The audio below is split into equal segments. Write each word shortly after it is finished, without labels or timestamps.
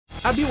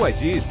A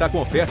BYD está com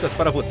ofertas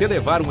para você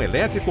levar um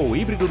elétrico ou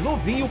híbrido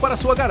novinho para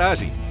sua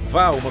garagem.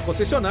 Vá a uma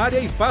concessionária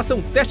e faça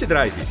um test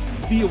drive.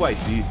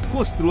 BYD,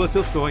 construa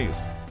seus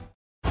sonhos.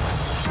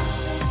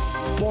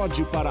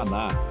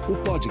 PodParaná, o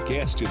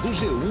podcast do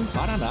G1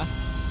 Paraná.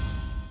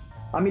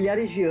 Há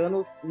milhares de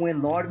anos, um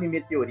enorme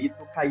meteorito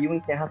caiu em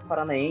terras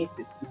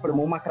paranaenses e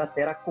formou uma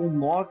cratera com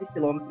 9,5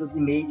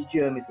 km de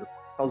diâmetro,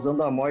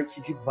 causando a morte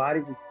de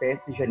várias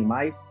espécies de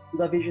animais e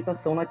da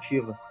vegetação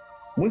nativa.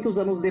 Muitos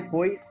anos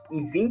depois,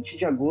 em 20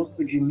 de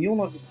agosto de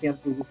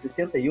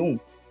 1961,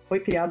 foi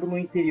criado no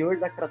interior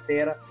da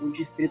cratera o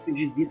distrito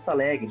de Vista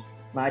Alegre,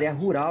 na área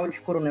rural de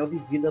Coronel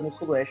Vivida, no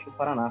sudoeste do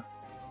Paraná.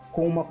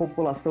 Com uma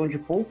população de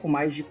pouco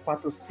mais de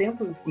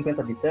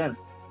 450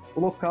 habitantes,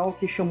 o local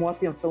que chamou a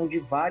atenção de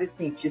vários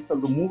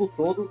cientistas do mundo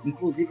todo,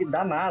 inclusive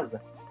da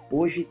NASA,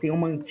 hoje tem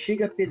uma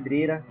antiga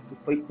pedreira que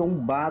foi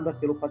tombada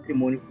pelo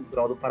Patrimônio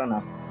Cultural do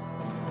Paraná.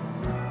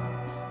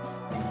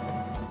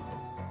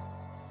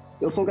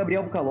 Eu sou o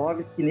Gabriel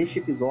Bukalovski e neste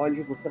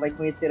episódio você vai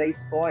conhecer a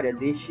história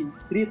deste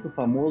distrito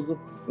famoso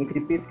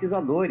entre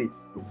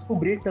pesquisadores e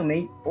descobrir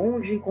também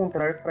onde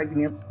encontrar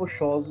fragmentos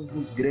rochosos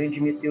do grande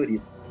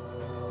meteorito.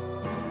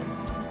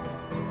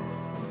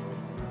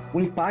 O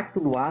impacto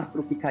do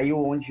astro que caiu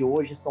onde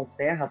hoje são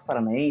terras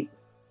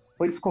paranaenses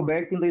foi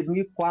descoberto em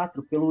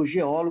 2004 pelo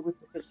geólogo e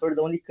professor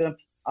da Unicamp,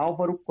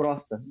 Álvaro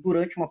Crosta,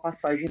 durante uma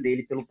passagem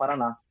dele pelo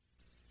Paraná.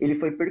 Ele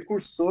foi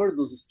precursor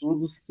dos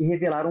estudos que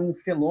revelaram um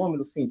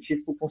fenômeno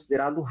científico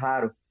considerado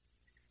raro.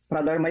 Para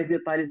dar mais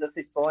detalhes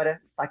dessa história,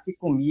 está aqui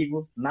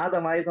comigo,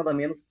 nada mais nada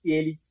menos que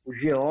ele, o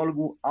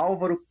geólogo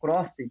Álvaro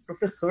Crosta,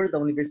 professor da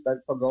Universidade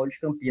Estadual de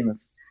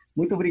Campinas.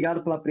 Muito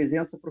obrigado pela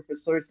presença,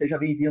 professor, seja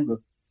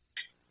bem-vindo.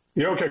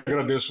 Eu que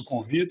agradeço o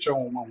convite, é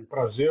um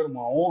prazer,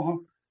 uma honra.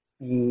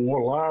 Um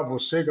olá a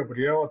você,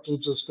 Gabriel, a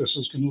todas as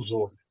pessoas que nos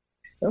ouvem.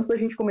 Antes da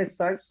gente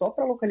começar, só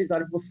para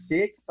localizar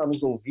você que está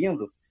nos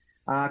ouvindo,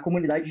 a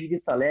comunidade de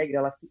Vista Alegre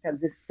ela fica a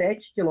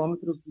 17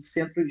 quilômetros do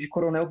centro de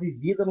Coronel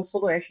Vivida, no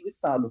sudoeste do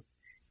estado.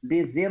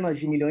 Dezenas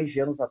de milhões de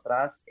anos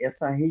atrás,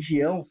 esta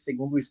região,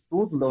 segundo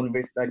estudos da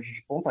Universidade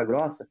de Ponta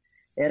Grossa,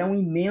 era um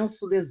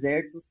imenso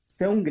deserto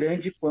tão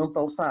grande quanto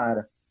ao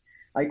Saara.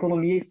 A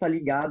economia está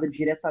ligada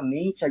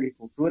diretamente à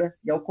agricultura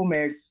e ao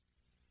comércio.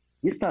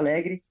 Vista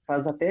Alegre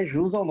faz até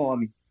jus ao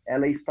nome.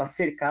 Ela está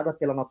cercada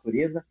pela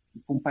natureza e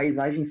com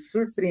paisagem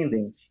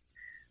surpreendente.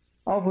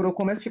 Álvaro, eu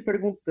começo te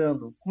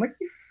perguntando, como é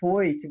que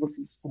foi que você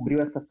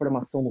descobriu essa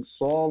formação no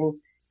solo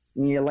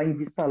lá em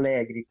Vista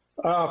Alegre?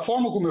 A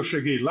forma como eu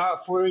cheguei lá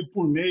foi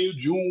por meio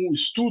de um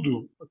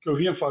estudo que eu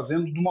vinha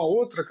fazendo de uma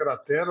outra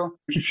cratera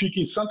que fica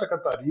em Santa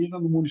Catarina,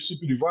 no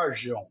município de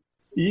Vargião.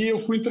 E eu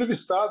fui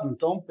entrevistado,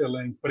 então,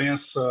 pela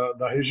imprensa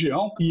da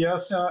região, e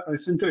essa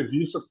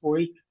entrevista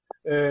foi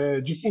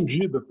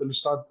difundida pelo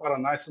estado do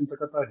Paraná e Santa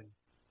Catarina.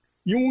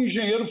 E um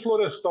engenheiro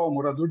florestal,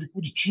 morador de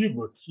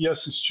Curitiba, que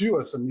assistiu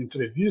a essa minha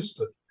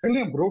entrevista,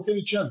 lembrou que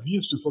ele tinha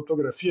visto em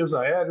fotografias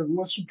aéreas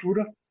uma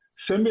estrutura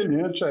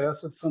semelhante a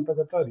essa de Santa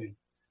Catarina.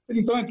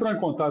 Ele então entrou em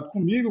contato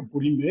comigo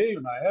por e-mail,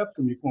 na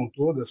época, me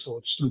contou dessa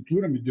outra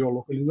estrutura, me deu a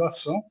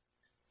localização,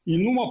 e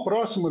numa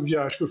próxima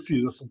viagem que eu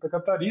fiz a Santa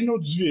Catarina, eu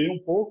desviei um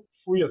pouco,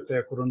 fui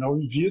até Coronel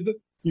Vivida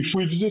e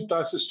fui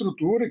visitar essa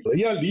estrutura,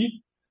 e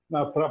ali,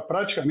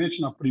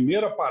 praticamente na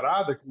primeira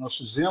parada que nós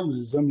fizemos,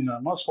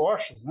 examinando as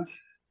rochas, né,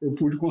 eu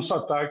pude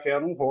constatar que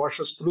eram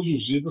rochas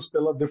produzidas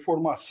pela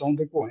deformação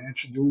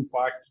decorrente de um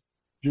impacto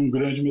de um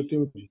grande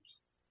meteorito.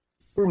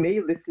 Por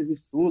meio desses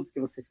estudos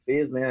que você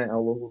fez, né,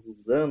 ao longo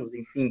dos anos,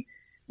 enfim,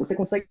 você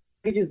consegue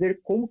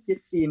dizer como que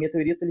esse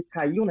meteorito ele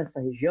caiu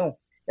nessa região?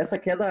 Essa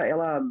queda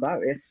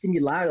é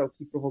similar ao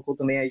que provocou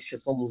também a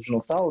extinção dos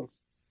dinossauros?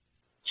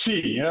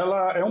 Sim,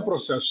 ela é um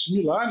processo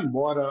similar,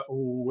 embora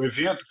o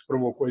evento que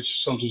provocou a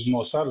extinção dos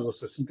dinossauros há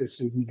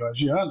 66 milhões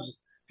de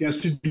anos tenha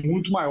sido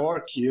muito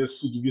maior que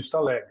esse de Vista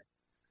Alegre.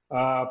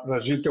 Para a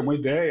gente ter uma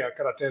ideia, a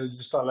cratera de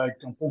Vista Alegre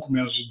tem um pouco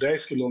menos de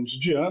 10 quilômetros de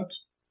diâmetro,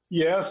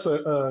 e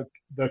essa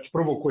da que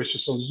provocou a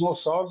extinção dos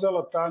dinossauros,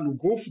 ela está no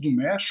Golfo do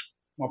México,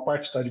 uma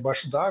parte está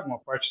debaixo d'água, uma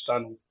parte está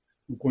no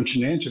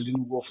continente, ali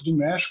no Golfo do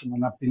México,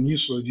 na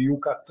península de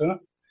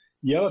Yucatán,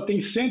 e ela tem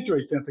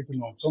 180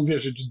 quilômetros. Então,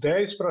 veja, de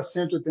 10 para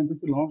 180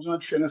 quilômetros é uma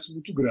diferença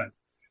muito grande.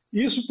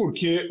 Isso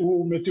porque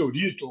o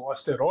meteorito, o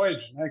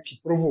asteroide, né, que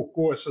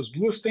provocou essas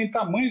duas, tem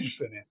tamanhos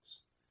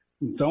diferentes.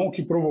 Então, o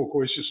que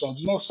provocou a extinção dos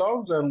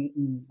dinossauros era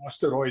um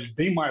asteroide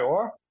bem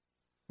maior,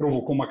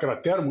 provocou uma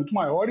cratera muito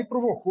maior e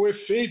provocou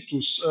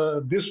efeitos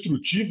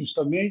destrutivos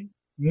também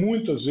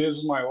muitas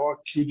vezes maior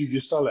que o de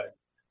Vista Alegre.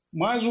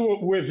 Mas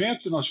o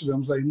evento que nós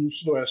tivemos aí no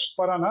sudoeste do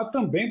Paraná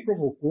também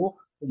provocou,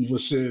 como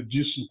você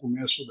disse no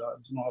começo da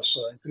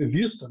nossa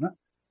entrevista, né,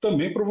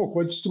 também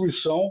provocou a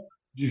destruição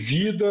de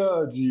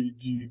vida,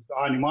 de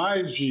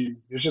animais, de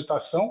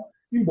vegetação,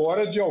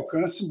 embora de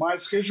alcance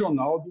mais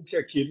regional do que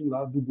aquele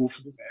lá do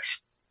Golfo do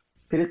México.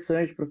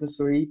 Interessante,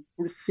 professor. E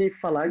por se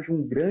falar de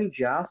um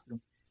grande astro,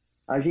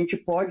 a gente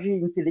pode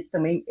entender que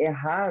também é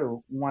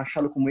raro um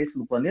achado como esse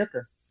no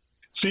planeta?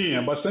 Sim,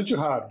 é bastante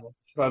raro.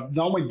 Para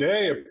dar uma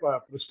ideia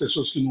para as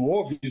pessoas que não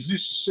ouvem,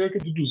 existe cerca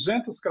de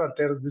 200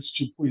 crateras desse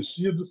tipo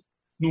conhecidas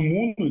no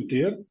mundo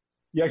inteiro,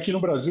 e aqui no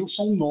Brasil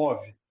são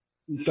 9.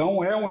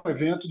 Então, é um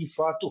evento de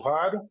fato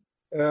raro,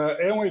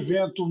 é um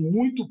evento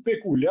muito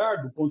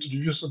peculiar do ponto de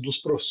vista dos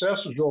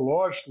processos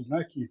geológicos,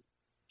 né,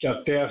 que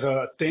a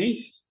Terra tem.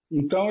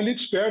 Então, ele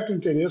desperta o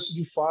interesse,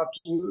 de fato,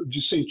 de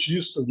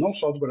cientistas, não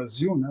só do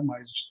Brasil, né,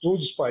 mas de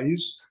todos os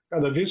países.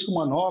 Cada vez que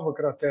uma nova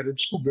cratera é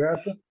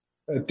descoberta,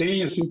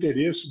 tem esse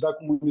interesse da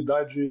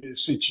comunidade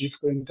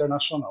científica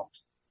internacional.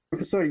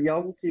 Professor, e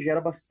algo que gera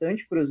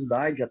bastante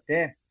curiosidade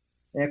até,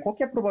 qual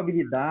que é a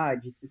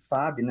probabilidade, se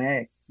sabe,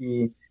 né,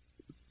 que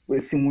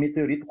esse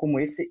meteorito como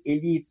esse,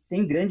 ele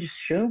tem grandes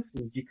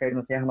chances de cair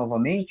na Terra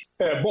novamente?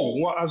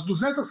 Bom, as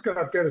 200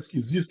 crateras que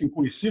existem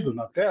conhecidas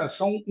na Terra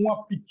são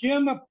uma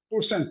pequena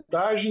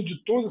porcentagem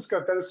de todas as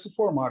crateras que se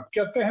formaram, porque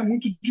a Terra é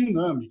muito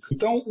dinâmica.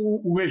 Então,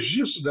 o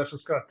registro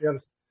dessas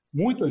crateras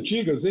muito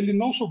antigas, ele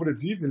não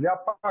sobrevive, ele é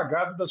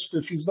apagado da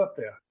superfície da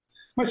Terra.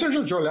 Mas se a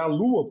gente olhar a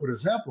Lua, por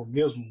exemplo,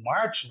 mesmo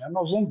Marte, né,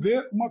 nós vamos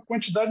ver uma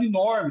quantidade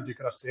enorme de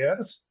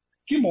crateras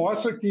que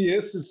mostra que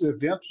esses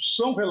eventos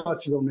são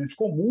relativamente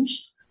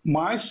comuns,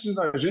 mas se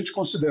a gente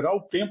considerar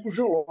o tempo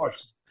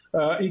geológico.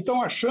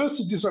 Então, a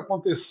chance disso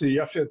acontecer e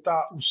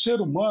afetar o ser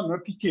humano é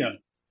pequena,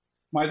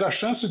 mas a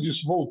chance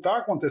disso voltar a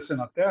acontecer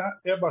na Terra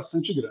é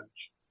bastante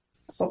grande.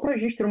 Só para a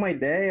gente ter uma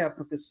ideia,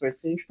 professor,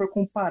 se a gente for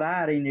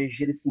comparar a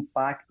energia desse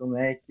impacto,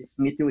 né, que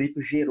esse meteorito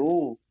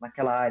gerou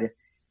naquela área,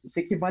 isso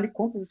equivale a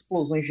quantas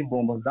explosões de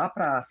bombas? Dá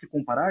para se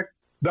comparar?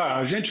 Dá.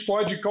 A gente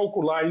pode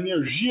calcular a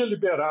energia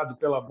liberada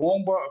pela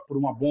bomba, por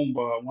uma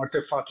bomba, um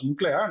artefato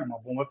nuclear, uma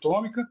bomba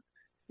atômica,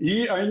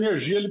 e a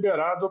energia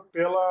liberada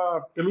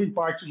pelo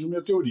impacto de um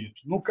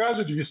meteorito. No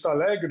caso de Vista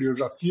Alegre, eu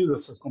já fiz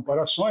essas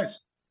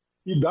comparações,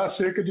 e dá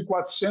cerca de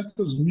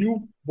 400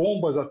 mil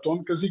bombas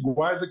atômicas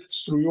iguais a que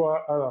destruiu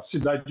a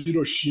cidade de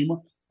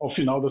Hiroshima ao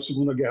final da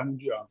Segunda Guerra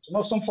Mundial. Então,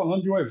 nós estamos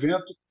falando de um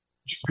evento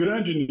de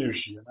grande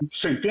energia, né?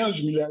 Centenas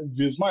de milhares de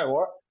vezes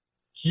maior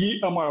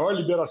que a maior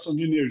liberação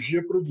de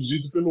energia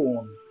produzida pelo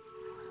homem.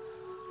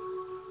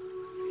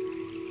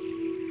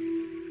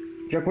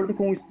 De acordo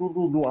com o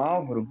estudo do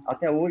Álvaro,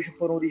 até hoje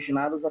foram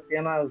originadas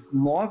apenas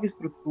 9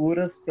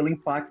 estruturas pelo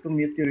impacto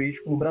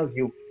meteorítico no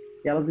Brasil.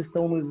 E elas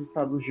estão nos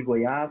estados de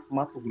Goiás,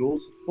 Mato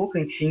Grosso,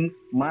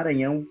 Tocantins,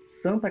 Maranhão,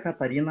 Santa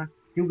Catarina,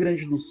 Rio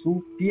Grande do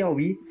Sul,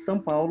 Piauí, São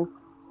Paulo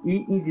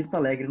e em Vista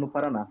Alegre, no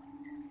Paraná.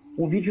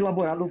 Um vídeo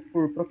elaborado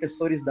por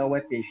professores da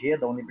UEPG,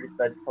 da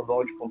Universidade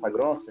Estadual de Ponta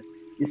Grossa,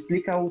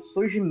 explica o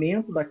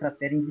surgimento da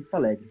cratera em Vista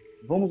Alegre.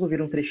 Vamos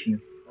ouvir um trechinho.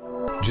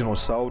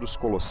 Dinossauros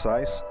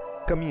colossais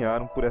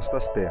caminharam por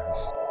estas terras.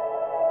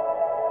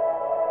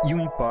 E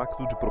um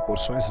impacto de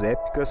proporções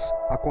épicas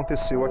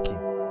aconteceu aqui.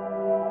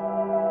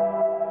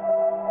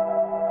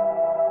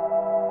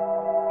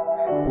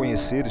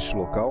 Conhecer este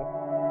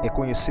local é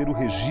conhecer o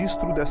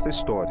registro desta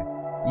história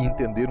e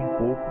entender um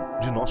pouco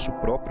de nosso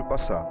próprio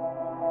passado.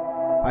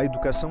 A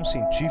educação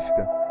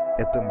científica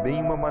é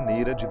também uma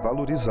maneira de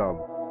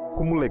valorizá-lo,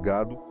 como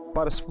legado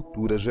para as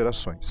futuras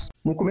gerações.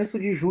 No começo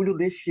de julho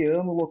deste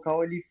ano, o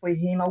local ele foi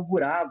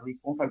reinaugurado e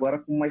conta agora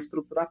com uma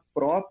estrutura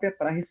própria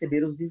para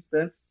receber os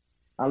visitantes,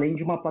 além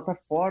de uma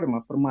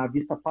plataforma para uma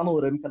vista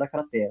panorâmica da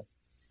cratera.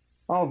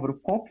 Álvaro,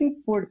 qual que é a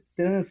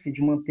importância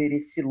de manter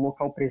esse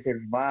local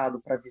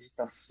preservado para a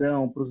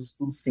visitação, para os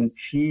estudos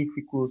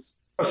científicos?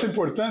 Essa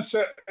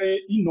importância é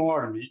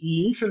enorme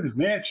e,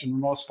 infelizmente, no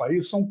nosso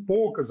país são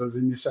poucas as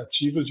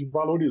iniciativas de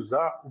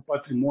valorizar o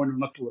patrimônio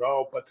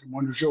natural, o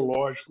patrimônio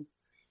geológico,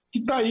 que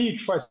está aí,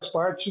 que faz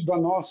parte da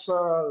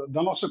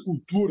nossa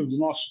cultura, do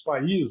nosso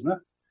país, né?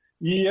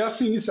 E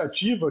essa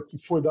iniciativa, que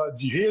foi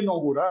de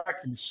reinaugurar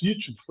aquele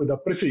sítio, que foi da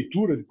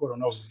Prefeitura de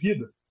Coronel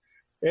Vivida,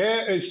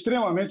 é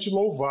extremamente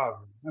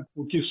louvável, né?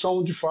 Porque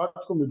são, de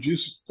fato, como eu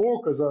disse,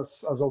 poucas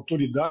as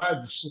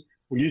autoridades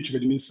políticas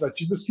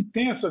administrativas que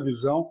têm essa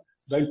visão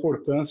da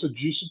importância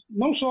disso,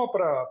 não só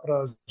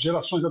para as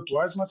gerações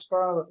atuais, mas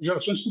para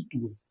gerações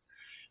futuras.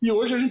 E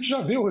hoje a gente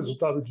já vê o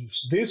resultado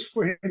disso. Desde que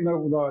foi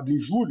reinaugurado em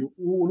julho,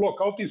 o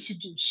local tem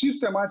sido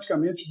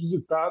sistematicamente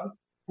visitado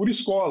por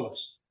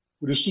escolas,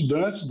 por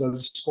estudantes das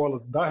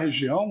escolas da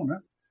região,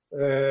 né?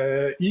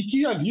 E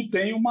que ali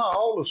tem uma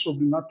aula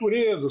sobre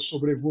natureza,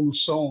 sobre a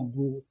evolução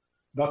do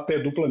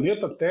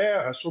planeta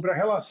Terra, sobre a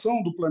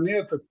relação do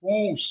planeta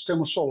com o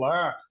sistema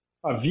solar,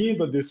 a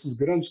vinda desses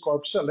grandes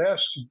corpos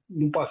celestes, que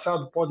no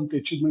passado podem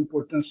ter tido uma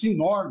importância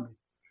enorme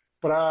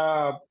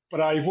para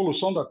a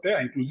evolução da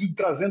Terra, inclusive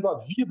trazendo a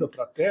vida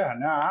para a Terra,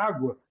 né? A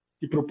água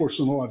que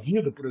proporcionou a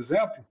vida, por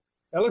exemplo,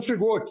 ela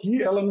chegou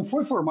aqui, ela não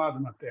foi formada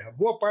na Terra.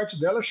 Boa parte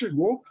dela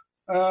chegou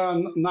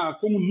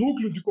como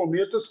núcleo de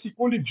cometas que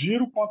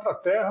colidiram contra a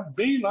Terra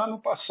bem lá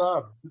no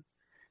passado.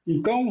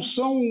 Então,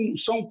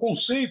 são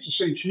conceitos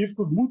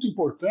científicos muito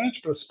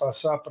importantes para se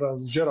passar para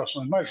as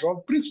gerações mais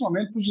jovens,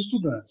 principalmente para os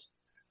estudantes.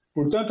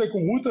 Portanto, é com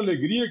muita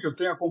alegria que eu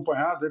tenho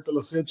acompanhado aí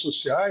pelas redes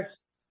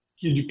sociais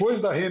que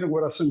depois da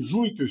reinauguração em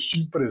julho, que eu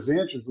estive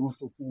presente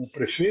junto com o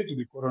prefeito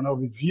de Coronel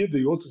Vivida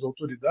e outras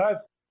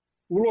autoridades,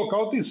 o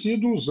local tem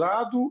sido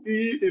usado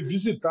e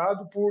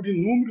visitado por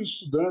inúmeros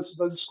estudantes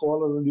das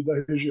escolas ali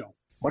da região.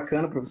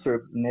 Bacana,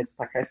 professor, né,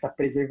 destacar essa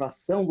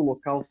preservação do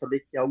local, saber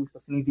que algo está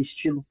sendo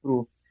investido para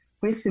o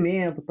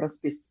conhecimento, para as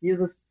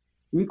pesquisas.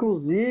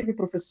 Inclusive,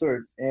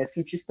 professor,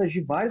 cientistas de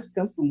vários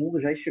cantos do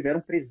mundo já estiveram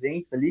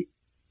presentes ali,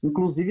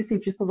 inclusive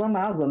cientistas da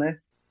NASA, né?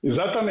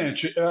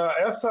 Exatamente.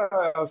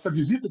 Essa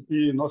visita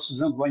que nós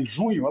fizemos lá em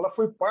junho, ela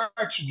foi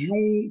parte de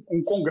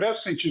um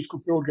congresso científico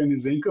que eu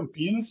organizei em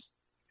Campinas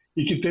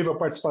e que teve a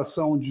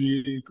participação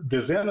de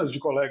dezenas de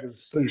colegas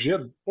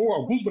estrangeiros, ou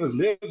alguns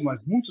brasileiros,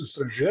 mas muitos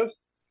estrangeiros.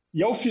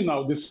 E ao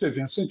final desse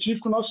evento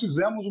científico, nós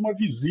fizemos uma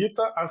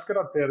visita às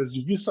crateras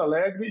de Vista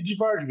Alegre e de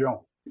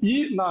Vargião.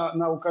 E,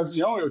 na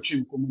ocasião, eu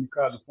tive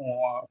comunicado com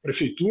a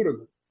prefeitura,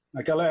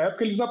 naquela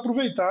época, eles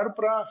aproveitaram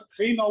para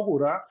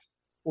reinaugurar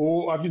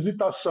a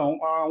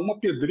visitação a uma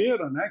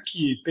pedreira, né,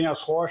 que tem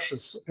as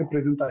rochas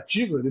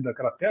representativas ali da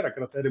cratera. A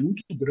cratera é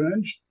muito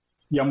grande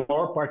e a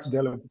maior parte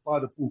dela é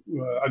ocupada por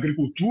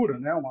agricultura,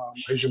 né, uma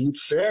região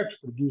muito fértil,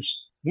 produz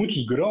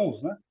muitos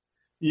grãos, né?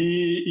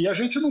 E a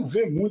gente não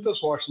vê muitas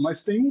rochas,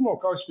 mas tem um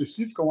local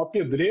específico, uma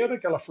pedreira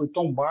que ela foi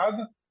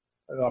tombada,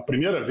 a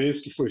primeira vez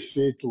que foi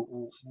feito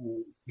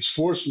o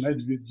esforço, né,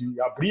 de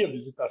abrir a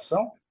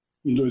visitação,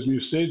 em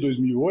 2006,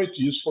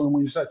 2008, e isso foi uma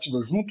iniciativa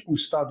junto com o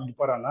Estado do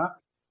Paraná,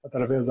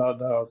 através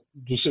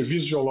do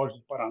Serviço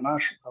Geológico do Paraná,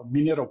 a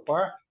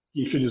Mineropar,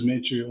 que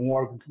infelizmente, um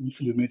órgão que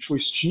infelizmente foi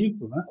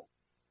extinto, né?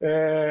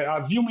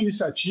 Havia uma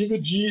iniciativa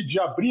de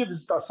abrir a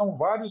visitação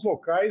vários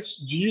locais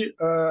de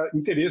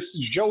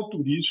interesse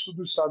geoturístico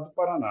do estado do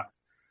Paraná,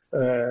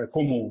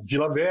 como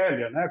Vila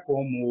Velha, né,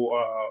 como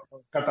a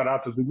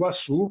Catarata do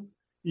Iguaçu,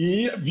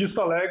 e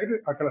Vista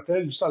Alegre, a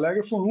cratera de Vista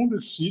Alegre foi um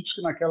desses sítios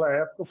que naquela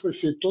época foi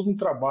feito todo um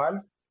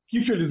trabalho que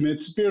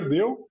infelizmente se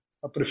perdeu.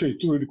 A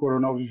prefeitura de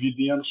Coronel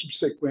Vivida em anos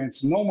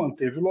subsequentes não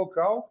manteve o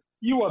local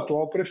e o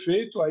atual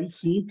prefeito aí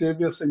sim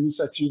teve essa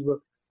iniciativa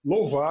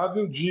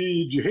louvável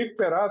de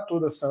recuperar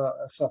toda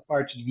essa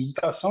parte de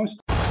visitação.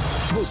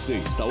 Você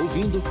está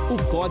ouvindo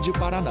o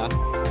PodParaná,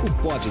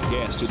 o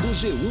podcast do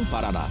G1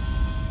 Paraná.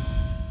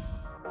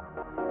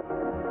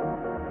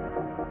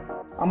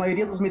 A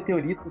maioria dos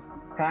meteoritos que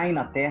caem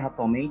na Terra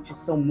atualmente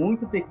são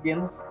muito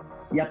pequenos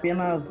e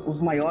apenas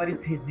os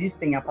maiores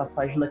resistem à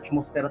passagem da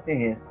atmosfera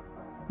terrestre.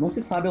 Não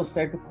se sabe ao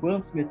certo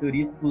quantos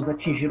meteoritos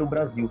atingiram o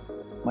Brasil,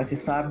 mas se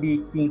sabe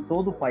que em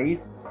todo o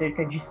país,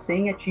 cerca de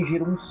 100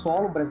 atingiram um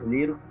solo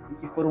brasileiro e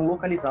que foram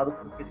localizados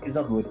por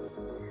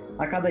pesquisadores.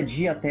 A cada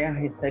dia, a Terra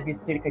recebe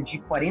cerca de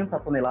 40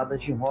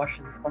 toneladas de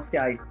rochas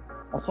espaciais.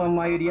 A sua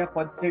maioria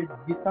pode ser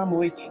vista à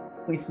noite,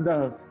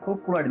 conhecidas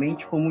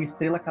popularmente como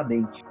estrela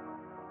cadente.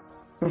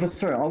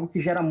 Professor, algo que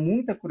gera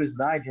muita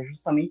curiosidade é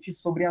justamente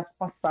sobre as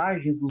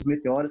passagens dos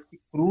meteoros que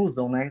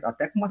cruzam, né,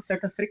 até com uma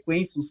certa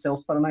frequência nos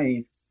céus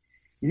paranaenses.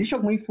 Existe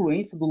alguma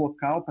influência do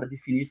local para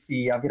definir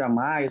se haverá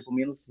mais ou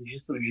menos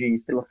registro de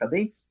estrelas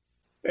cadentes?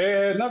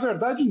 Na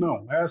verdade,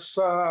 não.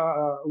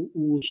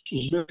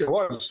 Os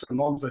meteoros,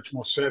 fenômenos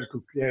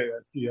atmosféricos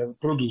que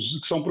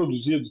são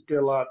produzidos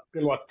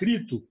pelo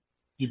atrito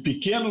de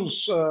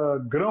pequenos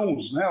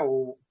grãos, né,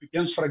 ou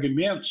pequenos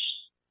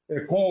fragmentos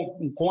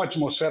com a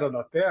atmosfera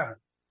da Terra,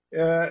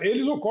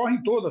 eles ocorrem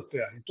em toda a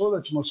Terra, em toda a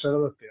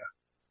atmosfera da Terra.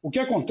 O que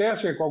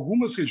acontece é que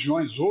algumas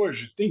regiões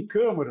hoje têm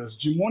câmeras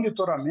de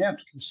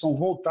monitoramento que são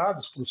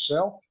voltadas para o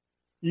céu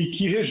e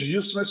que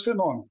registram esse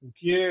fenômeno.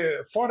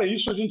 Porque, fora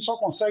isso, a gente só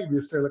consegue ver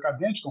estrela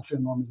cadente, que é um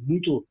fenômeno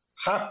muito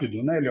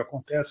rápido, né? Ele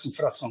acontece em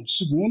fração de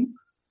segundo,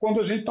 quando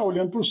a gente está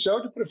olhando para o céu,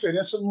 de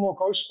preferência num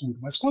local escuro.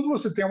 Mas quando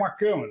você tem uma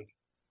câmera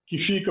que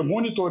fica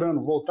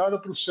monitorando, voltada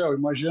para o céu,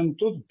 imaginando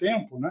todo o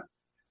tempo, né?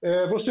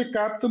 Você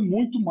capta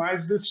muito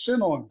mais desses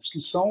fenômenos, que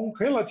são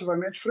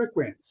relativamente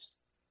frequentes.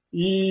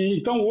 E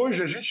então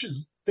hoje a gente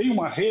tem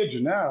uma rede,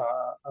 né,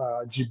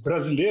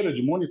 brasileira de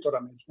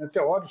monitoramento de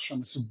meteoros,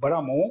 chama-se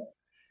Bramon,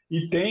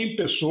 e tem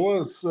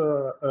pessoas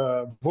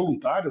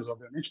voluntárias,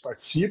 obviamente,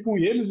 participam,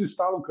 e eles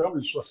instalam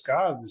câmeras em suas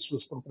casas, em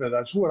suas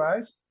propriedades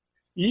rurais,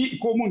 e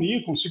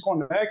comunicam, se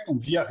conectam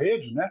via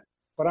rede, né,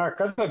 para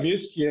cada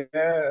vez que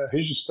é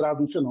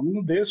registrado um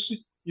fenômeno desse,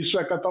 isso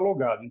é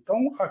catalogado.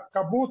 Então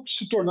acabou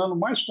se tornando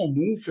mais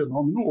comum o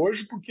fenômeno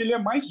hoje porque ele é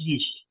mais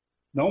visto.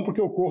 Não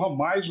porque ocorra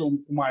mais ou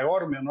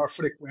maior ou menor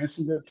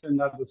frequência em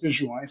determinadas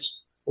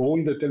regiões ou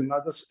em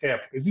determinadas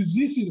épocas.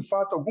 Existem, de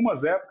fato,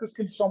 algumas épocas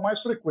que eles são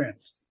mais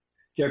frequentes,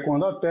 que é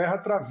quando a Terra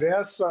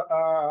atravessa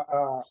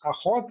a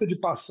rota de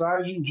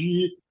passagem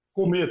de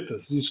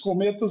cometas. E os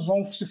cometas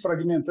vão se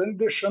fragmentando e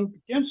deixando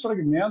pequenos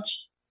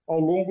fragmentos ao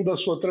longo da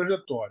sua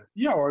trajetória.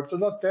 E a órbita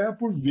da Terra,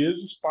 por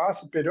vezes,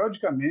 passa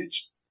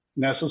periodicamente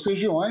nessas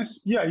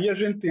regiões, e aí a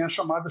gente tem as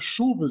chamadas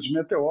chuvas de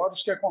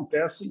meteoros que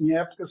acontecem em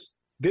épocas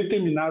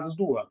determinadas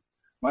do ano.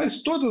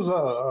 Mas todo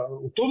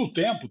o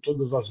tempo,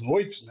 todas as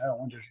noites, né,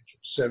 onde a gente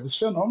observa esse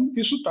fenômeno,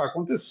 isso está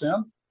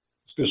acontecendo,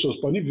 as pessoas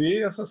podem ver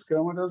e essas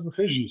câmeras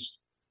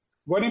registram.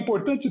 Agora, é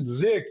importante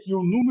dizer que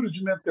o número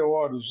de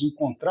meteoros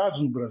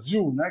encontrados no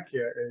Brasil, né, que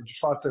de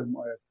fato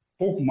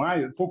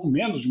pouco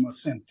menos de uma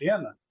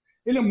centena,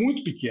 ele é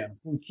muito pequeno,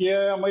 porque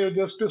a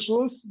maioria das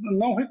pessoas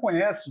não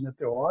reconhece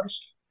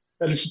meteoros.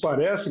 Eles se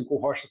parecem com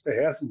rochas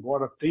terrestres,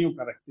 embora tenham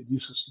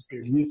características que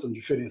permitam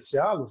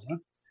diferenciá-los, né?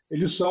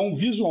 eles são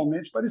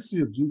visualmente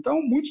parecidos.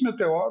 Então, muitos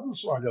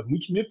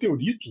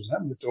meteoritos, né?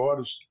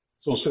 Meteoros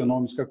são os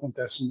fenômenos que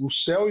acontecem no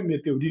céu, e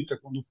meteorito é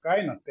quando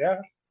cai na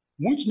Terra.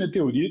 Muitos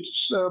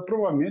meteoritos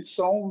provavelmente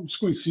são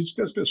desconhecidos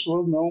porque as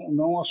pessoas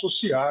não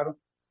associaram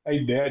a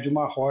ideia de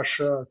uma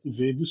rocha que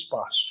veio do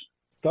espaço.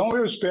 Então,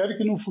 eu espero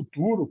que no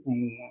futuro, com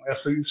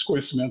esse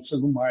conhecimento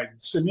sendo mais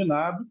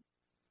disseminado,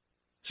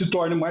 se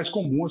torne mais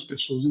comum as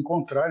pessoas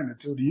encontrarem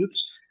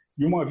meteoritos.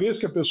 E uma vez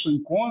que a pessoa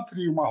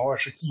encontre uma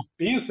rocha que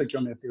pensa que é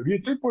um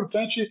meteorito, é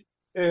importante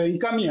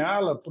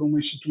encaminhá-la para uma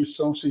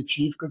instituição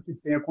científica que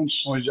tenha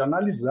condições de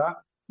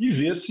analisar e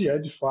ver se é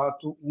de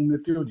fato um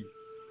meteorito.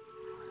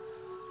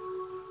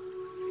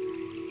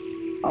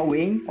 A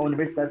UEM, a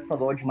Universidade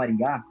Estadual de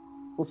Maringá,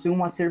 possui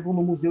um acervo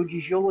no Museu de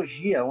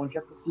Geologia, onde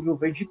é possível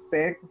ver de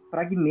perto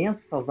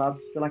fragmentos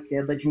causados pela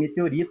queda de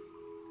meteoritos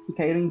que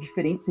caíram em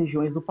diferentes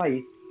regiões do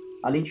país,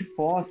 além de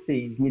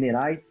fósseis,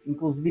 minerais,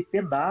 inclusive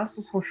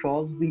pedaços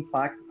rochosos do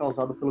impacto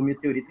causado pelo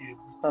meteorito de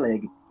Vista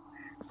Alegre.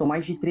 São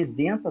mais de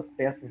 300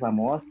 peças à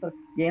mostra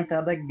e a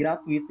entrada é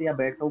gratuita e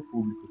aberta ao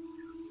público.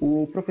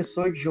 O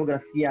professor de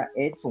Geografia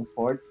Edson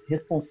Fortes,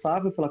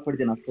 responsável pela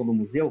coordenação do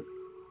museu,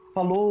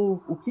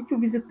 falou o que o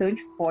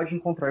visitante pode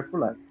encontrar por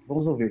lá.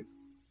 Vamos ouvir.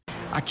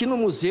 Aqui no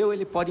museu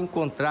ele pode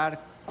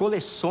encontrar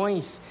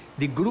coleções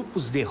de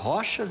grupos de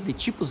rochas, de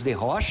tipos de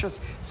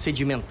rochas,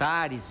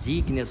 sedimentares,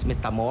 ígneas,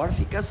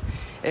 metamórficas,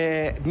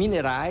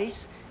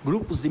 minerais,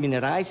 grupos de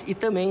minerais e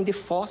também de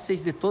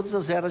fósseis de todas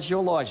as eras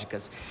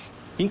geológicas.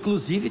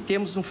 Inclusive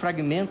temos um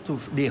fragmento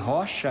de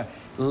rocha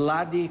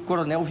lá de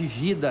Coronel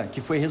Vivida, que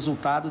foi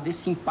resultado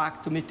desse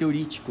impacto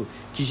meteorítico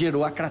que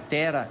gerou a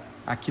cratera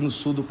aqui no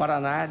sul do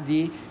Paraná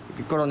de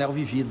Coronel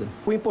Vivida.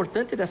 O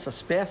importante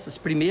dessas peças,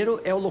 primeiro,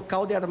 é o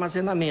local de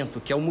armazenamento,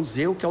 que é o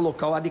museu, que é o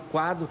local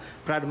adequado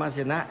para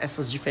armazenar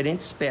essas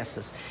diferentes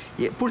peças.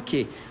 E por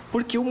quê?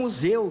 Porque o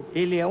museu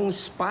ele é um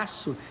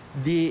espaço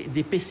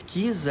de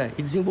pesquisa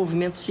e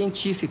desenvolvimento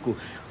científico.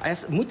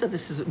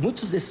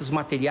 Muitos desses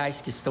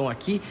materiais que estão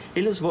aqui,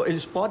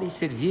 eles podem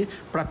servir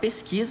para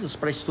pesquisas,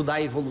 para estudar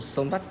a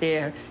evolução da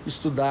Terra,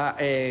 estudar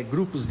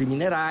grupos de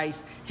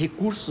minerais,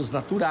 recursos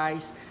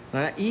naturais,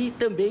 né? E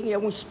também é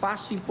um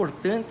espaço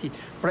importante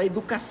para a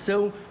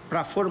educação, para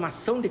a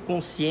formação de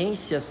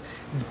consciências,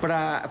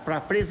 para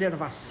a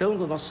preservação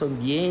do nosso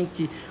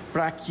ambiente,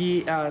 para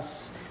que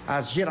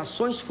as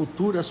gerações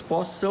futuras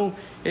possam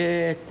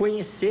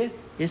conhecer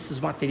esses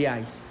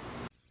materiais.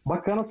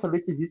 Bacana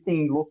saber que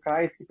existem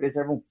locais que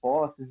preservam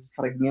fósseis e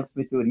fragmentos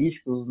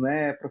meteoríticos,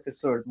 né,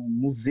 professor? Um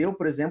museu,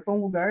 por exemplo, é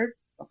um lugar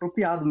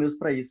apropriado mesmo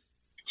para isso.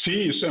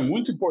 Sim, isso é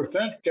muito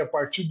importante, porque a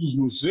partir dos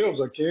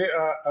museus, aqui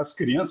as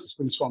crianças,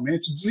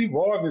 principalmente,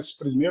 desenvolvem esse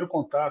primeiro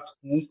contato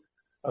com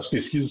as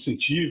pesquisas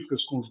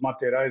científicas, com os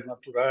materiais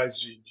naturais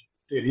de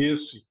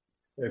interesse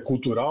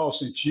cultural,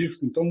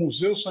 científico. Então,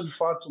 museus são, de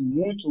fato,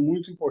 muito,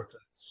 muito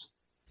importantes.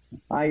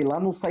 E lá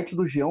no site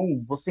do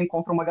G1, você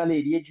encontra uma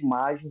galeria de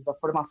imagens da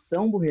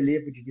formação do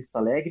relevo de Vista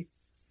Alegre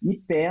e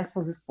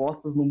peças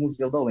expostas no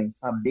Museu da UEM.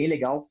 Tá bem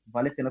legal,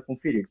 vale a pena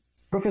conferir.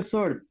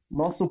 Professor,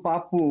 nosso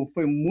papo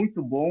foi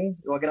muito bom.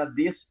 Eu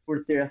agradeço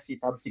por ter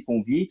aceitado esse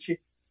convite.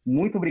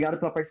 Muito obrigado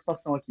pela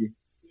participação aqui.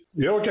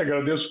 Eu que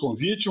agradeço o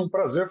convite, um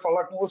prazer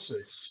falar com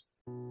vocês.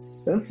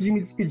 Antes de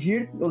me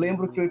despedir, eu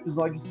lembro que o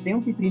episódio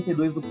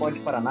 132 do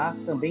PodParaná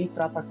também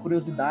trata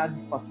curiosidades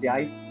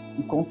espaciais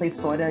e conta a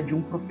história de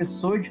um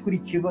professor de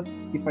Curitiba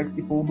que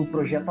participou do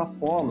projeto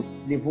Apolo,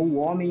 que levou o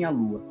homem à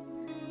Lua.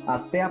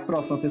 Até a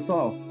próxima,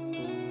 pessoal!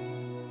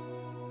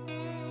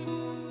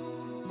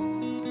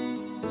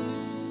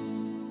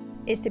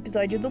 Este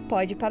episódio do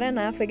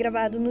PodParaná foi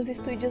gravado nos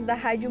estúdios da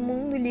Rádio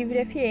Mundo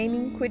Livre FM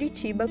em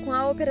Curitiba com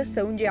a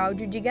operação de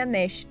áudio de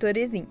Ganesh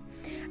Torezin.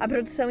 A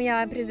produção e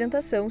a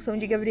apresentação são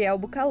de Gabriel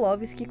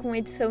Bukalovski com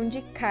edição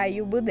de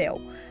Caio Budel.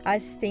 A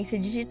assistência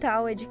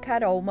digital é de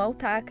Carol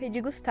Maltaca e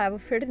de Gustavo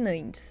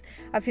Fernandes.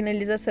 A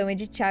finalização é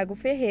de Thiago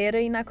Ferreira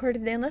e na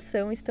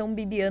coordenação estão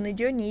Bibiana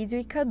Dionísio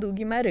e Cadu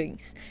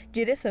Guimarães.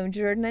 Direção de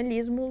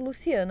jornalismo,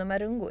 Luciana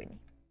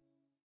Marangoni.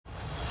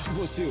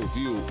 Você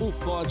ouviu o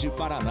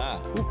PodParaná,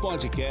 o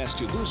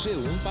podcast do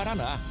G1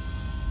 Paraná.